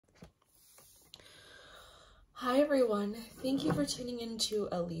Hi everyone, thank you for tuning into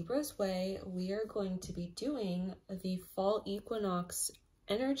A Libra's Way. We are going to be doing the fall equinox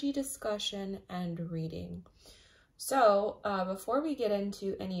energy discussion and reading. So before we get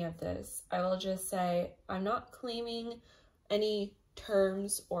into any of this, I will just say I'm not claiming any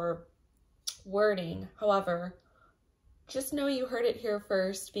terms or wording. However, just know you heard it here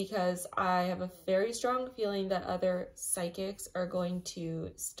first because I have a very strong feeling that other psychics are going to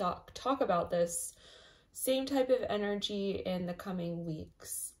talk about this same type of energy in the coming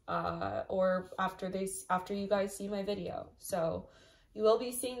weeks or after you guys see my video. So you will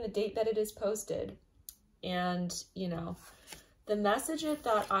be seeing the date that it is posted. And you know, the message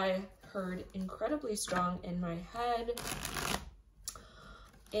that I heard incredibly strong in my head,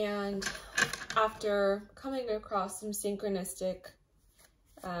 and after coming across some synchronistic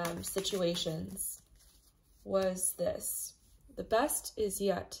situations, was this: the best is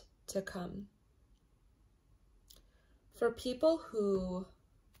yet to come. For people who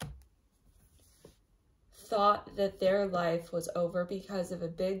thought that their life was over because of a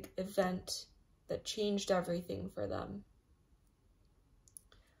big event that changed everything for them,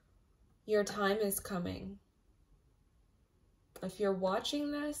 your time is coming. If you're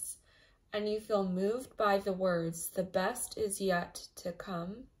watching this and you feel moved by the words, the best is yet to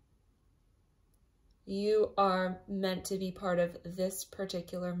come, you are meant to be part of this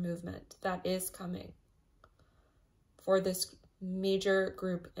particular movement that is coming for this major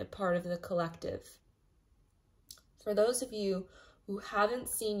group, a part of the collective. For those of you who haven't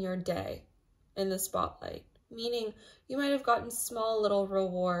seen your day in the spotlight, meaning you might have gotten small little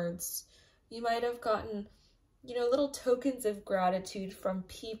rewards, you might have gotten, you know, little tokens of gratitude from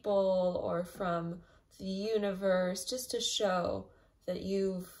people or from the universe, just to show that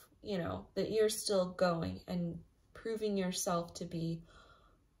that you're still going and proving yourself to be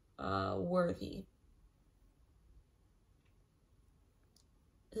worthy.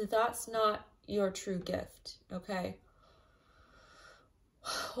 That's not your true gift, okay?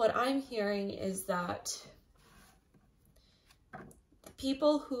 What I'm hearing is that the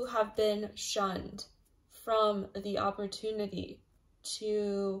people who have been shunned from the opportunity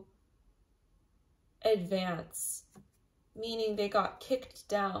to advance, meaning they got kicked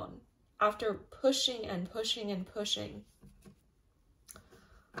down after pushing and pushing and pushing,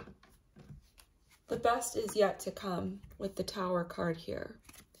 the best is yet to come with the Tower card here.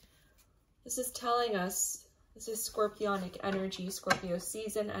 This is telling us, this is Scorpionic energy, Scorpio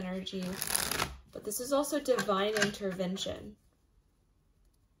season energy, but this is also divine intervention.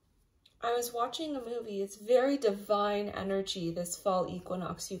 I was watching a movie, it's very divine energy, this fall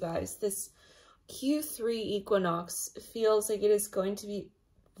equinox, you guys. This Q3 equinox feels like it is going to be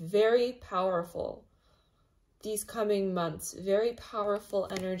very powerful these coming months. Very powerful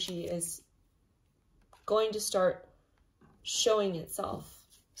energy is going to start showing itself.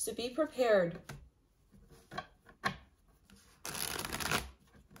 So be prepared.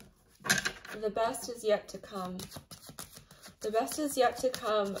 The best is yet to come. The best is yet to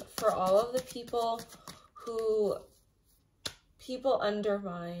come for all of the people who people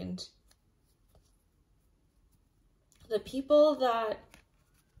undermined. The people that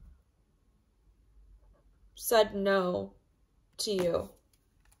said no to you.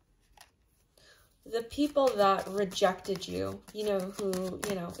 The people that rejected you,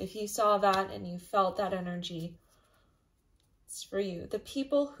 if you saw that and you felt that energy, it's for you. The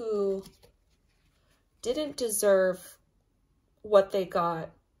people who didn't deserve what they got,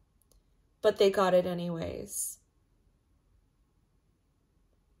 but they got it anyways.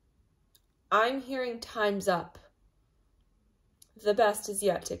 I'm hearing time's up. The best is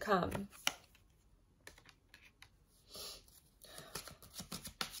yet to come.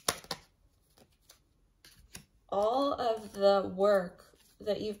 All of the work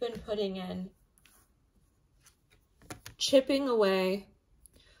that you've been putting in, chipping away,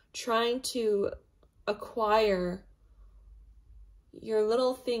 trying to acquire your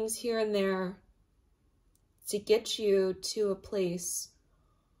little things here and there to get you to a place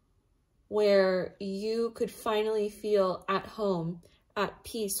where you could finally feel at home, at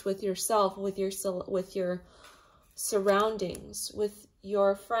peace with yourself, with your surroundings, with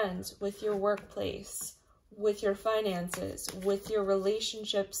your friends, with your workplace, with your finances, with your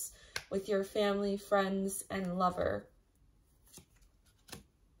relationships, with your family, friends, and lover.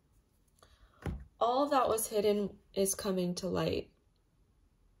 All that was hidden is coming to light.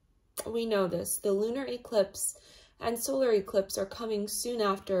 We know this. The lunar eclipse and solar eclipse are coming soon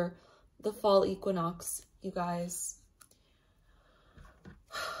after the fall equinox, you guys.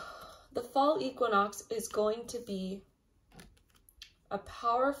 The fall equinox is going to be a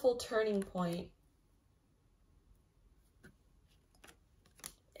powerful turning point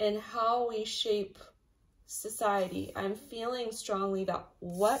in how we shape society. I'm feeling strongly that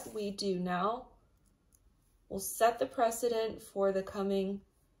what we do now will set the precedent for the coming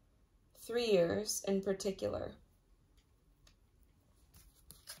 3 years in particular.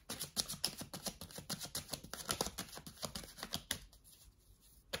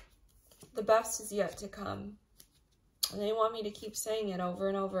 The best is yet to come. And they want me to keep saying it over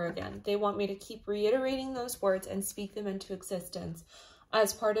and over again. They want me to keep reiterating those words and speak them into existence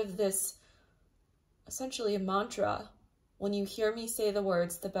as part of this, essentially a mantra. When you hear me say the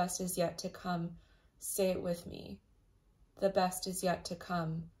words, the best is yet to come, say it with me. The best is yet to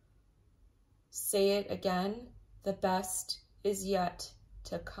come. Say it again. The best is yet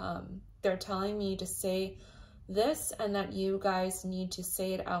to come. They're telling me to say this and that you guys need to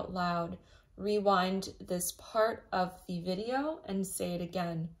say it out loud. Rewind this part of the video and say it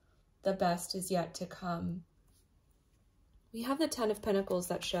again. The best is yet to come. We have the 10 of Pentacles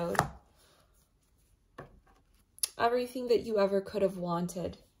that showed. Everything that you ever could have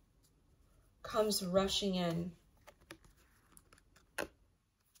wanted comes rushing in.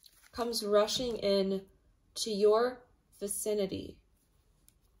 Comes rushing in to your vicinity.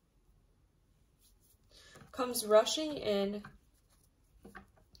 Comes rushing in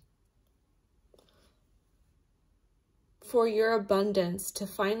for your abundance to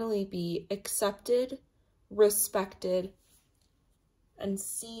finally be accepted, respected, and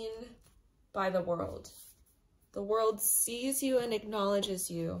seen by the world. The world sees you and acknowledges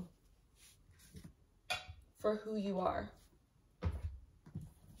you for who you are.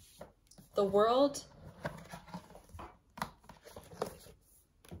 The world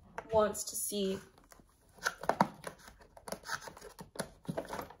wants to see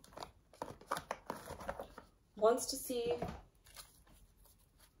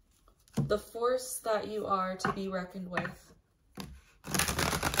the force that you are to be reckoned with.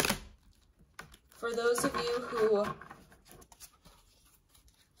 For those of you who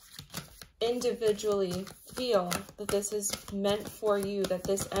individually feel that this is meant for you, that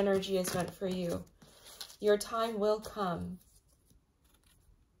this energy is meant for you, your time will come.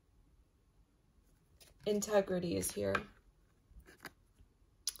 Integrity is here.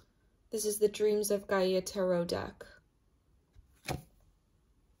 This is the Dreams of Gaia Tarot deck.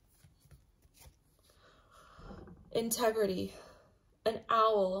 Integrity. An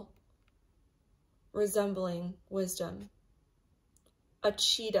owl resembling wisdom. A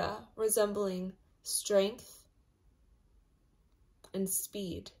cheetah resembling strength and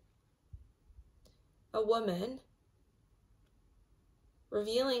speed. A woman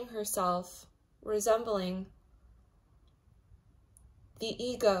revealing herself resembling the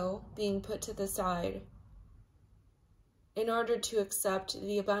ego being put to the side in order to accept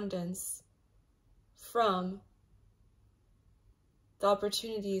the abundance from the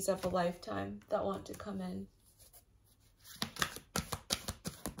opportunities of a lifetime that want to come in.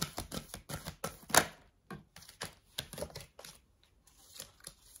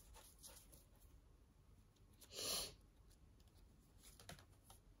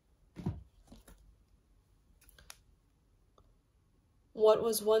 What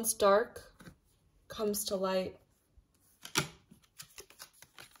was once dark comes to light.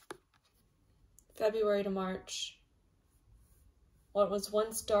 February to March. What was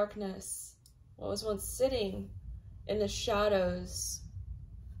once darkness, what was once sitting in the shadows,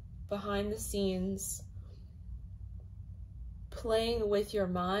 behind the scenes, playing with your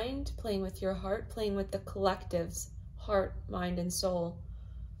mind, playing with your heart, playing with the collective's heart, mind, and soul.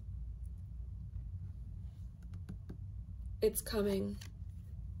 It's coming.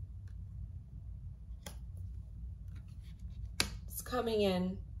 It's coming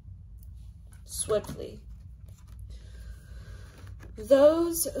in swiftly.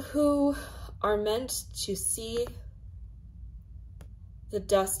 Those who are meant to see the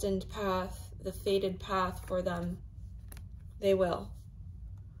destined path, the fated path for them, they will.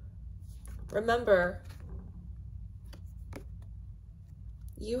 Remember,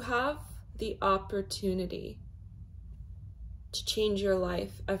 you have the opportunity to change your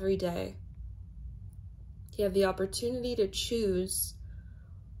life every day. You have the opportunity to choose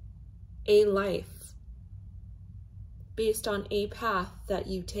a life based on a path that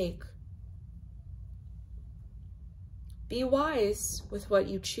you take. Be wise with what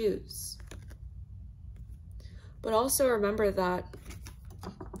you choose. But also remember that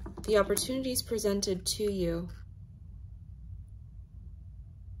the opportunities presented to you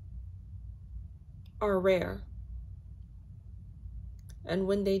are rare. And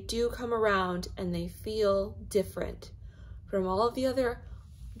when they do come around and they feel different from all of the other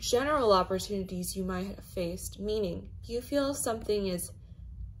general opportunities you might have faced, meaning you feel something is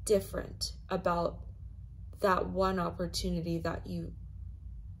different about that one opportunity that you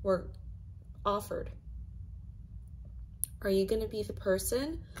were offered? Are you going to be the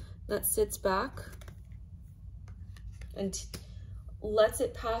person that sits back and lets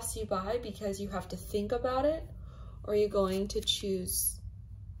it pass you by because you have to think about it? Or are you going to choose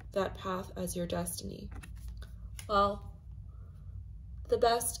that path as your destiny? Well, the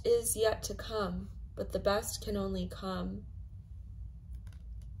best is yet to come, but the best can only come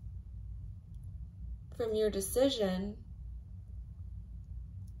from your decision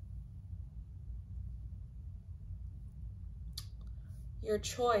your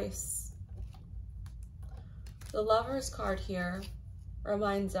choice. The Lover's card here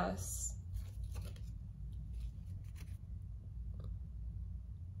reminds us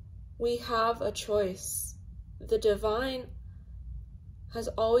we have a choice. The divine has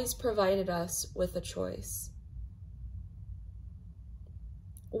always provided us with a choice.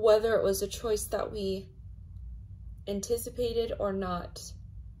 Whether it was a choice that we anticipated or not,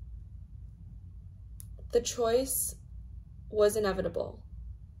 the choice was inevitable.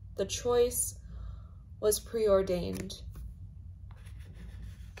 The choice was preordained.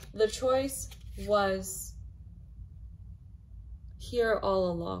 The choice was here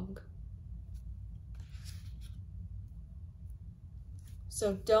all along.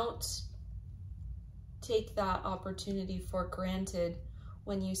 So don't take that opportunity for granted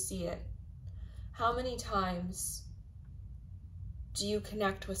when you see it. How many times do you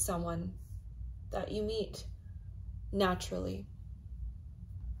connect with someone that you meet naturally?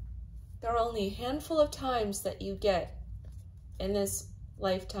 There are only a handful of times that you get in this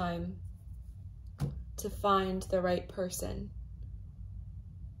lifetime to find the right person,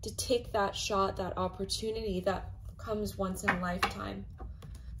 to take that shot, that opportunity that comes once in a lifetime.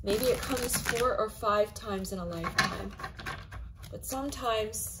 Maybe it comes 4 or 5 times in a lifetime, but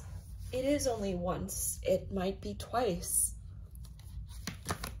sometimes it is only once. It might be twice,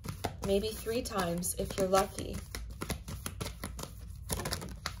 maybe 3 times if you're lucky.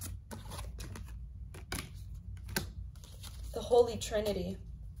 The Holy Trinity,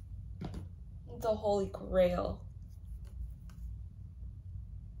 the Holy Grail.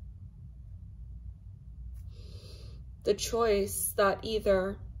 The choice that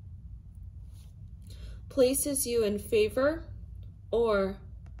either places you in favor or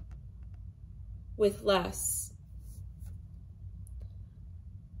with less.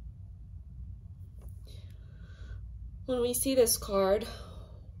 When we see this card,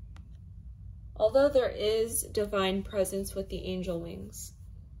 although there is divine presence with the angel wings,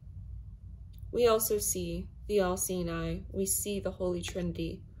 we also see the all-seeing eye. We see the Holy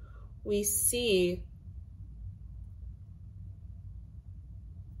Trinity. We see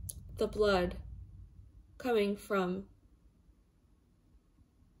the blood coming from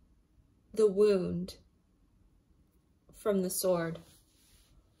the wound from the sword,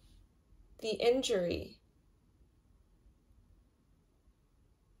 the injury,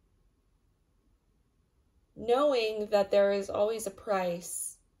 knowing that there is always a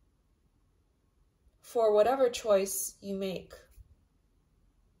price for whatever choice you make,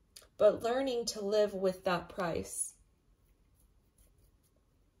 but learning to live with that price.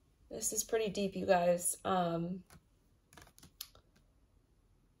 This is pretty deep, you guys. But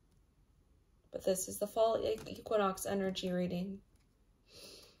this is the fall equinox energy reading.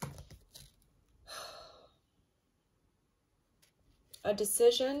 A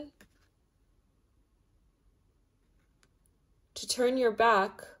decision to turn your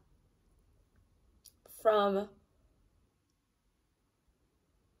back from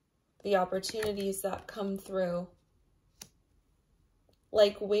the opportunities that come through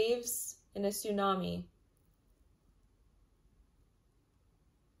like waves in a tsunami.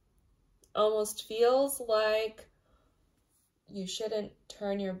 Almost feels like you shouldn't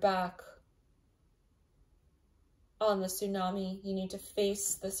turn your back on the tsunami. You need to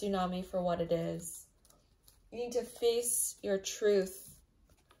face the tsunami for what it is. You need to face your truth.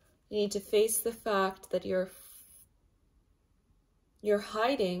 You need to face the fact that you're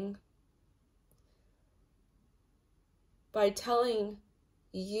hiding by telling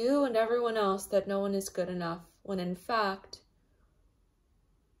you and everyone else that no one is good enough, when in fact,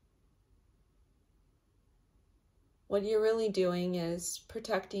 what you're really doing is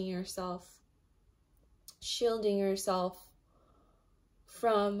protecting yourself, shielding yourself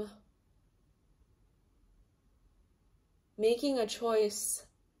from making a choice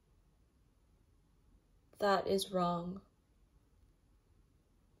that is wrong.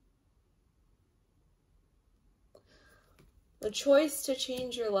 The choice to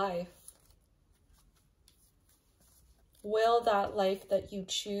change your life. Will that life that you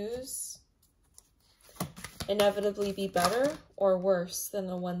choose inevitably be better or worse than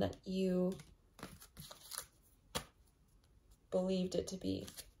the one that you believed it to be?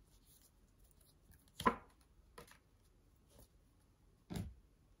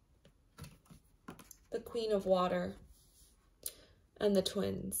 The Queen of Water and the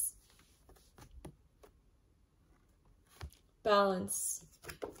Twins. Balance.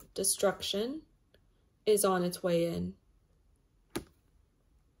 Destruction is on its way in.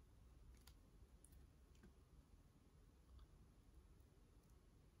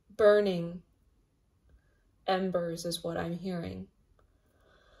 Burning embers is what I'm hearing.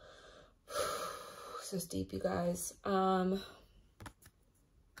 This is deep, you guys.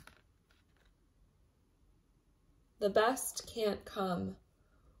 The best can't come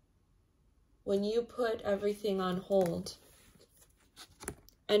when you put everything on hold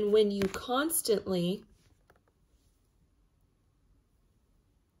and when you constantly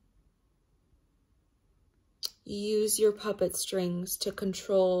use your puppet strings to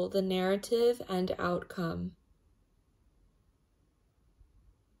control the narrative and outcome.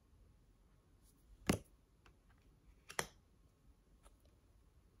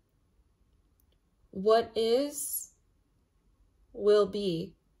 What is will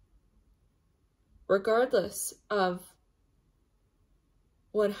be, regardless of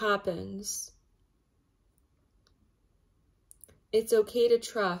what happens. It's okay to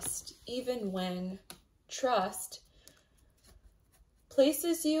trust, even when trust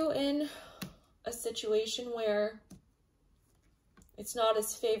places you in a situation where it's not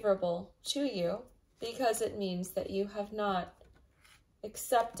as favorable to you, because it means that you have not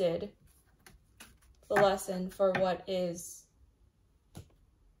accepted the lesson for what is.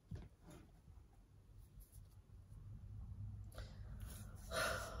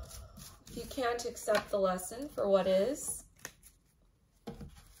 If you can't accept the lesson for what is,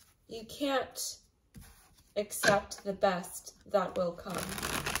 you can't accept the best that will come.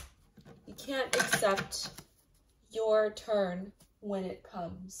 You can't accept your turn when it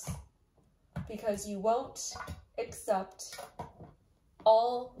comes, because you won't accept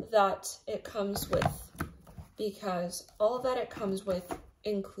all that it comes with, because all that it comes with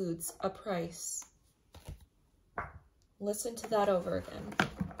includes a price. Listen to that over again.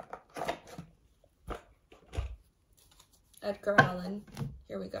 Edgar Allan,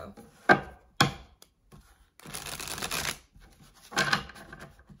 here we go.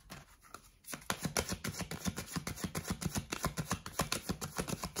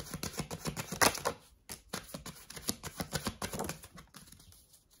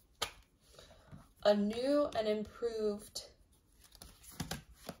 A new and improved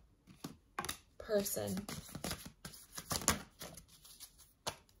person.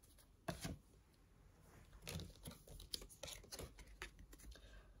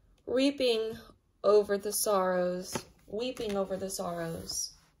 Reaping over the sorrows, weeping over the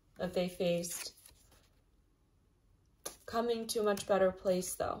sorrows that they faced. Coming to a much better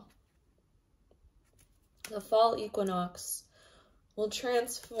place, though. The fall equinox will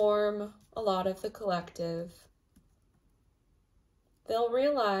transform a lot of the collective. They'll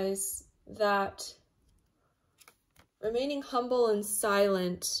realize that remaining humble and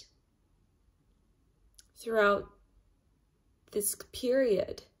silent throughout this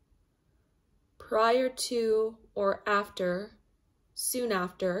period, prior to or after, soon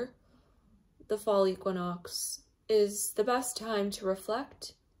after the fall equinox, is the best time to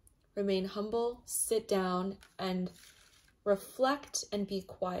reflect, remain humble, sit down, and reflect and be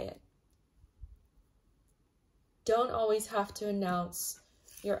quiet. Don't always have to announce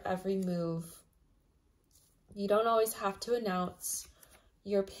your every move. You don't always have to announce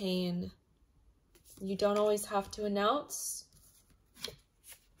your pain. You don't always have to announce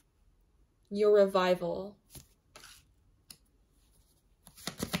your revival.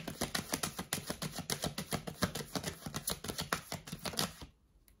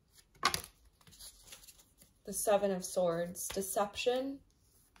 The Seven of Swords, deception,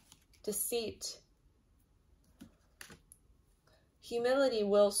 deceit. Humility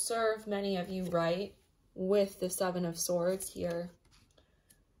will serve many of you right with the Seven of Swords here.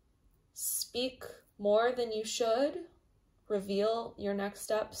 Speak more than you should. Reveal your next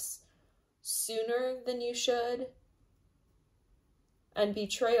steps sooner than you should. And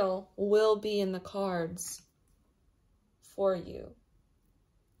betrayal will be in the cards for you.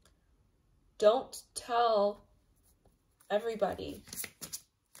 Don't tell everybody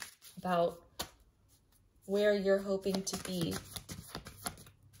about where you're hoping to be,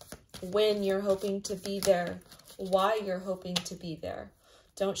 when you're hoping to be there, why you're hoping to be there.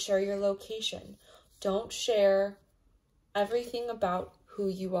 Don't share your location. Don't share everything about who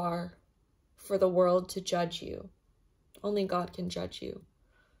you are for the world to judge you. Only God can judge you.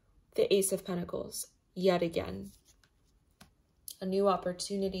 The Ace of Pentacles, yet again. A new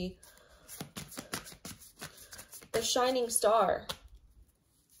opportunity. The shining star.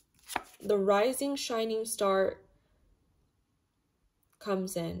 The rising shining star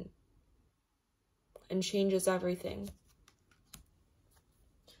comes in and changes everything.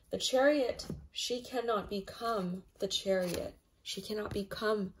 The Chariot, she cannot become the Chariot. She cannot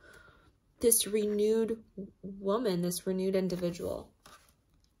become this renewed woman, this renewed individual,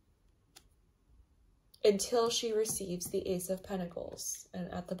 until she receives the Ace of Pentacles.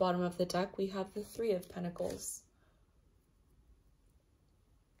 And at the bottom of the deck, we have the Three of Pentacles.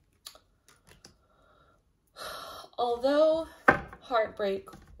 Although heartbreak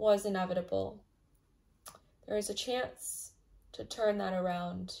was inevitable, there is a chance to turn that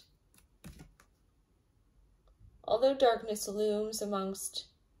around. Although darkness looms amongst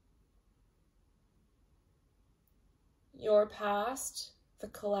your past, the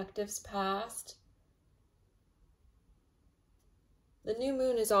collective's past, the new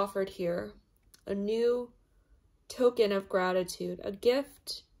moon is offered here, a new token of gratitude, a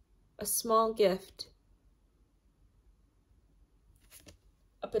gift, a small gift,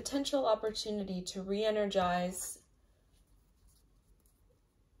 a potential opportunity to re-energize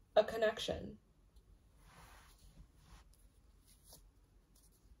a connection.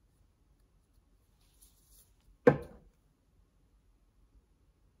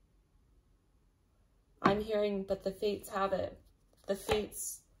 I'm hearing, but the fates have it. The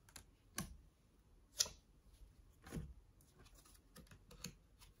fates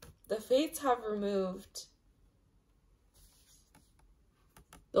have removed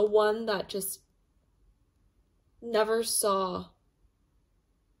the one that just never saw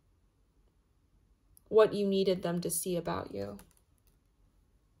what you needed them to see about you.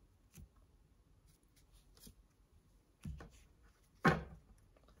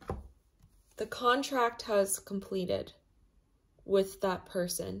 The contract has completed with that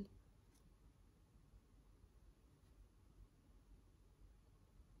person.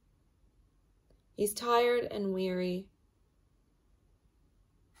 He's tired and weary,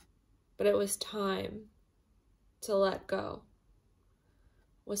 but it was time to let go.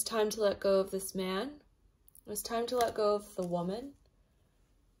 It was time to let go of this man. It was time to let go of the woman.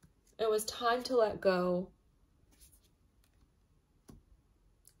 It was time to let go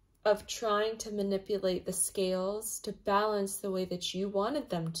of trying to manipulate the scales to balance the way that you wanted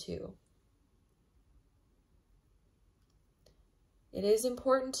them to. It is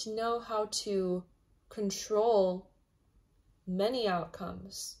important to know how to control many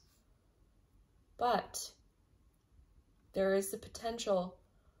outcomes, but there is the potential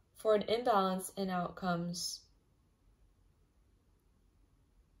for an imbalance in outcomes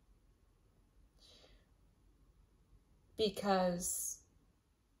because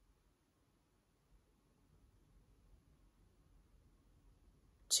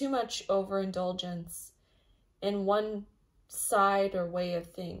too much overindulgence in one side or way of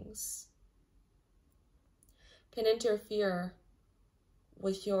things can interfere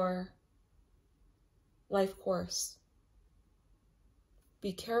with your life course.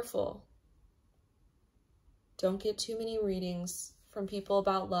 Be careful. Don't get too many readings from people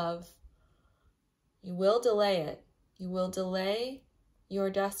about love. You will delay it. You will delay your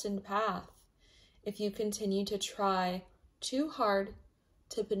destined path if you continue to try too hard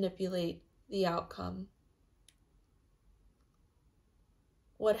to manipulate the outcome.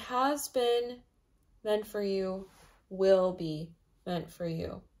 What has been meant for you will be meant for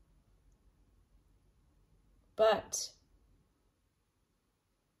you. But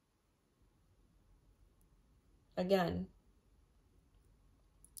again,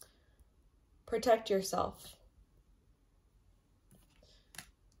 protect yourself.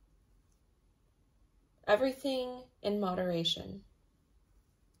 Everything in moderation.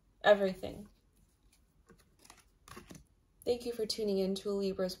 Everything. Thank you for tuning in to A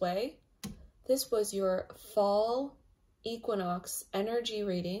Libra's Way. This was your fall equinox energy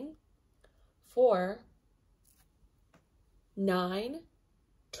reading for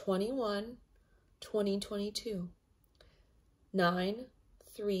 9/21/2022.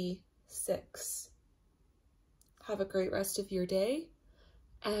 9/3/6. Have a great rest of your day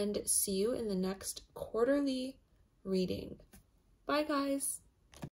and see you in the next quarterly reading. Bye, guys.